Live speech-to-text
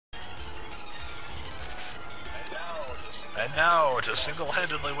And now to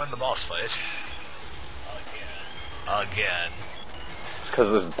single-handedly win the boss fight. Again. It's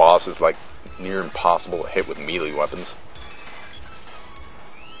because this boss is like near impossible to hit with melee weapons.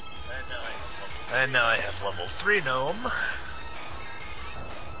 And now I have level 3 gnome.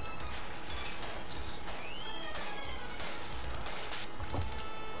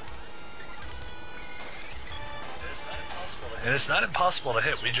 And it's not impossible to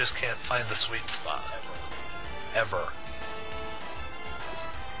hit, we just can't find the sweet spot. Ever.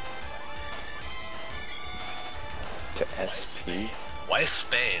 To SP? Why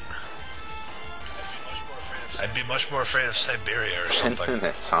Spain? I'd be much more afraid of Siberia or 10 something.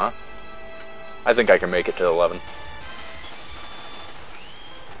 minutes, huh? I think I can make it to 11.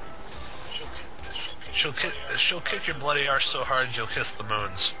 She'll kick your bloody arse so hard you'll kiss the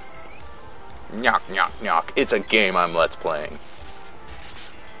moons. Knock, knock, knock. It's a game I'm let's playing.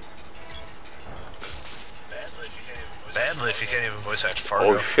 Badly if you can't even voice act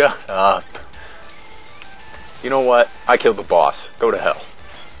Fargo. Oh, shut up. You know what? I killed the boss. Go to hell.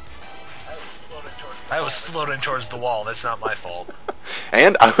 I was floating towards the wall, that's not my fault.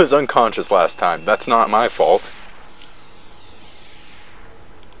 And I was unconscious last time. That's not my fault.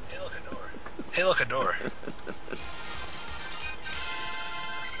 Hey look, a door. Hey look, a door.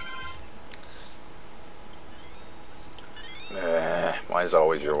 Why is it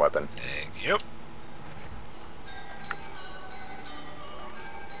always your weapon? Thank you.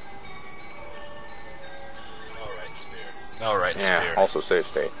 Alright, Yeah, spear. also save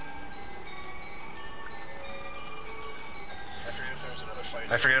state.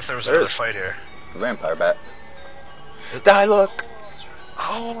 I forget if there was another fight here. Vampire bat. Dyluck!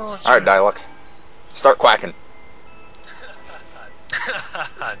 Oh, that's Alright, Dyluck. Start quacking.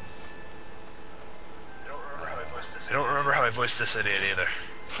 I don't remember how I voiced this idiot either.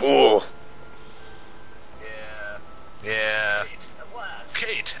 Fool! Yeah.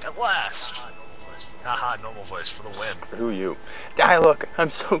 Kate, at last! Haha, normal voice for the win. Who you? Dyluck,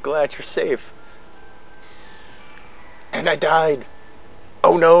 I'm so glad you're safe. And I died.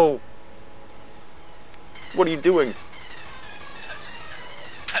 Oh no! What are you doing?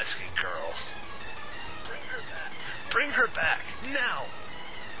 Pesky girl. Bring her back, now!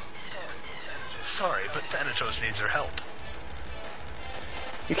 Sorry, but Thanatos needs her help.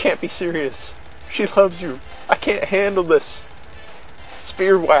 You can't be serious. She loves you. I can't handle this.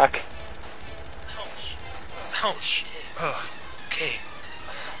 Spear whack. Ouch. Kate.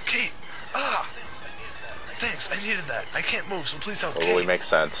 Kate. Thanks, I needed that. I can't move, so please help Totally Kate. makes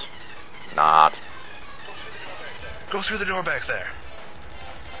sense. Not. Go through the door back there.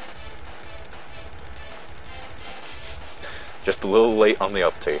 Just a little late on the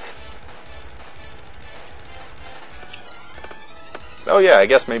uptake. Oh yeah, I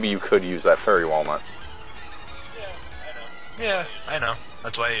guess maybe you could use that fairy walnut. Yeah, I know.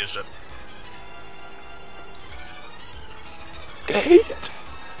 That's why I used it. Kate!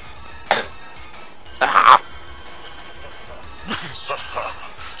 Ah!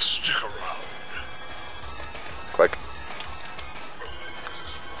 Stick around. Click.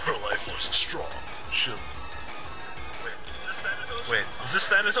 Her life was strong. She'll... Wait, is this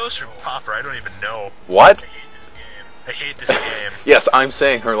Thanatos or Popper? I don't even know. What? I hate this game. Yes, I'm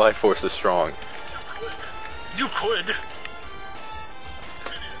saying her life force is strong. You could.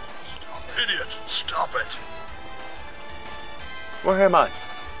 Idiot, stop it. Where am I?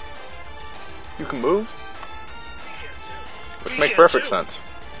 You can move? Which He makes can perfect too. sense.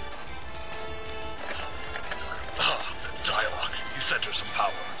 Dyluck, you sent her some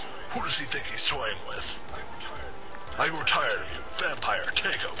power. Who does he think he's toying with? I grew tired of you. Vampire,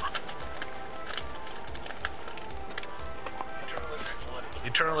 take over.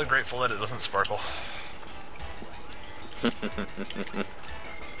 Eternally grateful that it doesn't sparkle.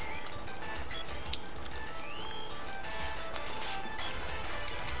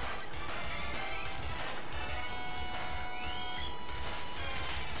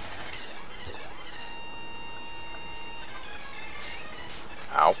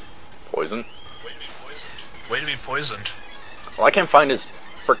 Ow. Poison. Way to be poisoned. Well, I can't find his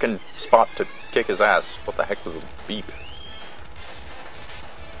frickin' spot to kick his ass. What the heck was a beep?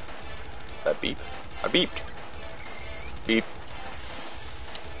 That beep? I beeped. Beep.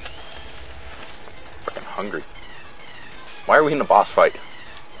 Frickin' hungry. Why are we in a boss fight?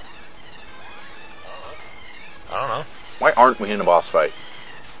 I don't know. Why aren't we in a boss fight?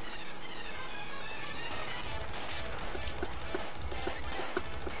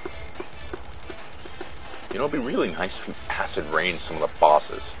 You know, it'd be really nice if you acid rain some of the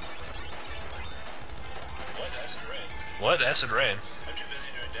bosses. What? Acid rain?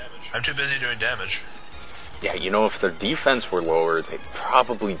 I'm too busy doing damage. Yeah, you know, if their defense were lower, they'd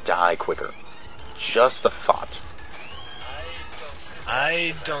probably die quicker. Just a thought.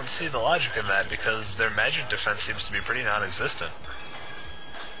 I don't see the logic in that because their magic defense seems to be pretty non-existent.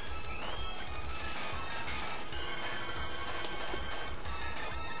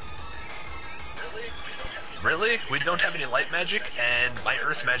 Really? We don't have any light magic, and my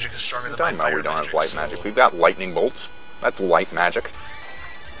earth magic is stronger than my fire magic. We don't have light magic. We've got lightning bolts. That's light magic.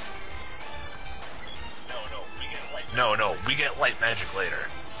 No, we get light magic later.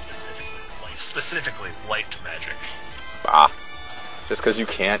 Specifically, light magic. Ah. Just because you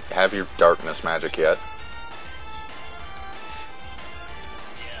can't have your darkness magic yet.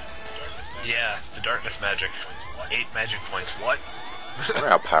 Yeah, the darkness magic. 8 magic points. What? I wonder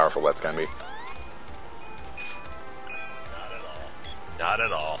how powerful that's going to be. Not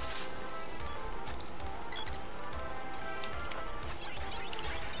at all.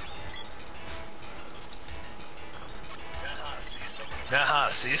 Aha,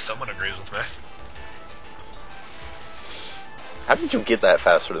 see, someone agrees with me. How did you get that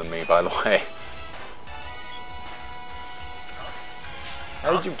faster than me, by the way?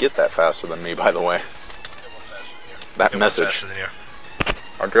 How did you get that faster than me, by the way? That message.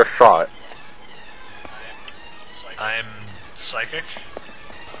 I just saw it. I'm psychic.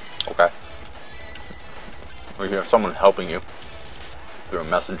 Okay. Well, you have someone helping you through a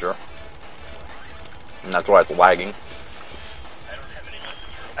messenger. And that's why it's lagging.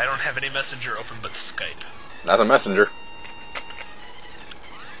 I don't have any messenger open but Skype. That's a messenger.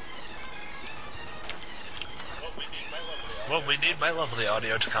 Well, we need my lovely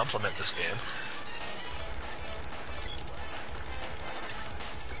audio to complement this game.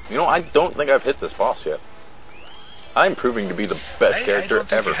 You know, I don't think I've hit this boss yet. I'm proving to be the best character I don't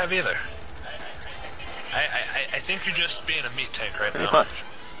think ever. You have either. I think you're just being a meat tank right Pretty now. much.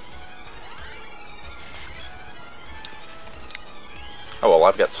 Oh well,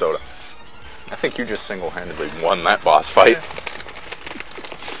 I've got soda. I think you just single-handedly won that boss fight.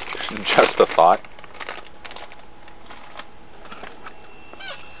 Yeah. Just a thought.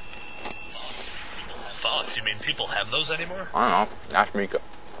 Thoughts? You mean people have those anymore? I don't know. Ask Mika.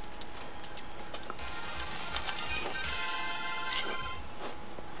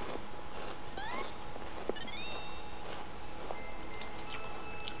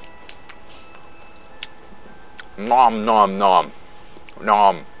 Nom nom nom.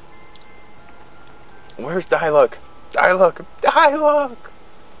 Nom. Where's Dyluck? Dyluck! Dyluck!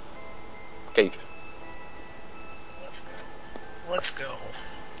 Okay. Let's go.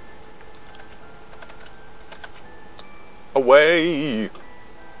 Away!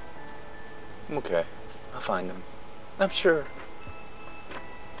 Okay. I'll find him. I'm sure.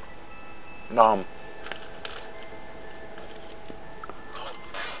 Nom.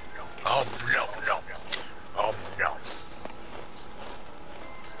 No. No.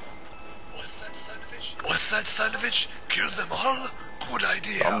 What's that sandwich? Kill them all? Good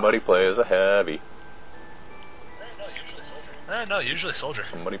idea. Somebody plays a heavy. No, usually soldier.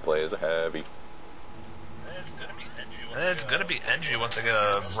 Somebody plays a heavy. It's gonna be Engie once I get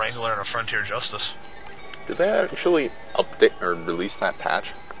a Wrangler and a Frontier Justice. Did they actually update or release that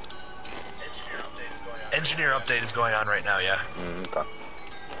patch? Engineer update is going on right now, yeah. Okay.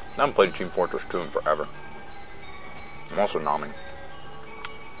 I haven't played Team Fortress 2 in forever. I'm also nomming.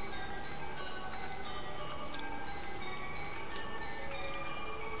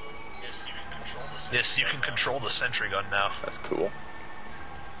 Yes, you can control the sentry gun now. That's cool.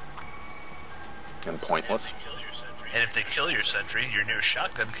 And pointless. And if they kill your sentry, your new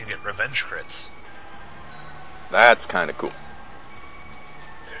shotgun can get revenge crits. That's kind of cool.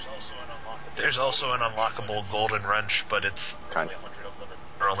 There's also an unlockable golden wrench, but it's Kind of.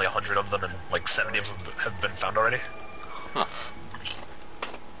 there are only 100 of them, and like 70 of them have been found already. Huh.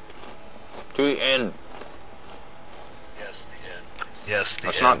 To the end. Yes, the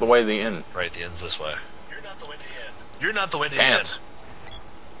That's end. not the way the end. Right, the end's this way. You're not the way to the end. You're not the way to the Pants. end.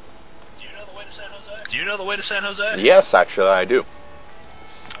 Do you know the way to San Jose? Do you know the way to San Jose? Yes, actually, I do.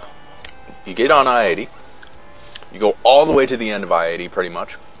 You get on I-80. You go all the way to the end of I-80, pretty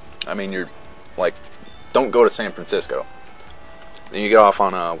much. I mean, you're, like, don't go to San Francisco. Then you get off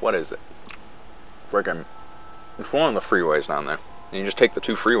on, what is it? Friggin', it's one of the freeways down there. And you just take the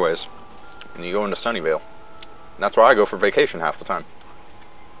 2 freeways, and you go into Sunnyvale. And that's where I go for vacation half the time.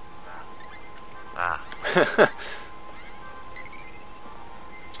 Ah.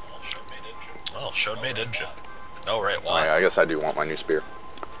 Well, showed me, didn't you? Oh, right, why? I guess I do want my new spear.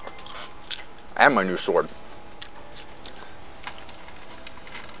 And my new sword.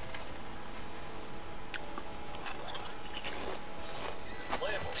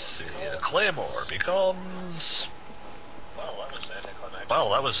 see. A Claymore becomes...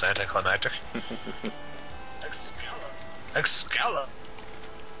 Well, that was anticlimactic. Excalibur.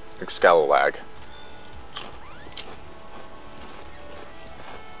 Excalalag.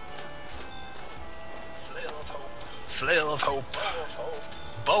 Flail of hope.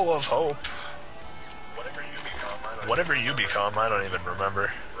 Bow of hope. Whatever you become, I don't even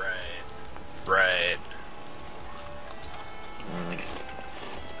remember. Right.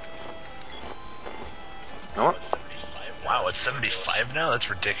 Oh. Wow, it's 75 now? That's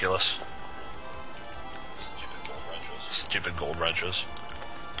ridiculous. Stupid gold wrenches.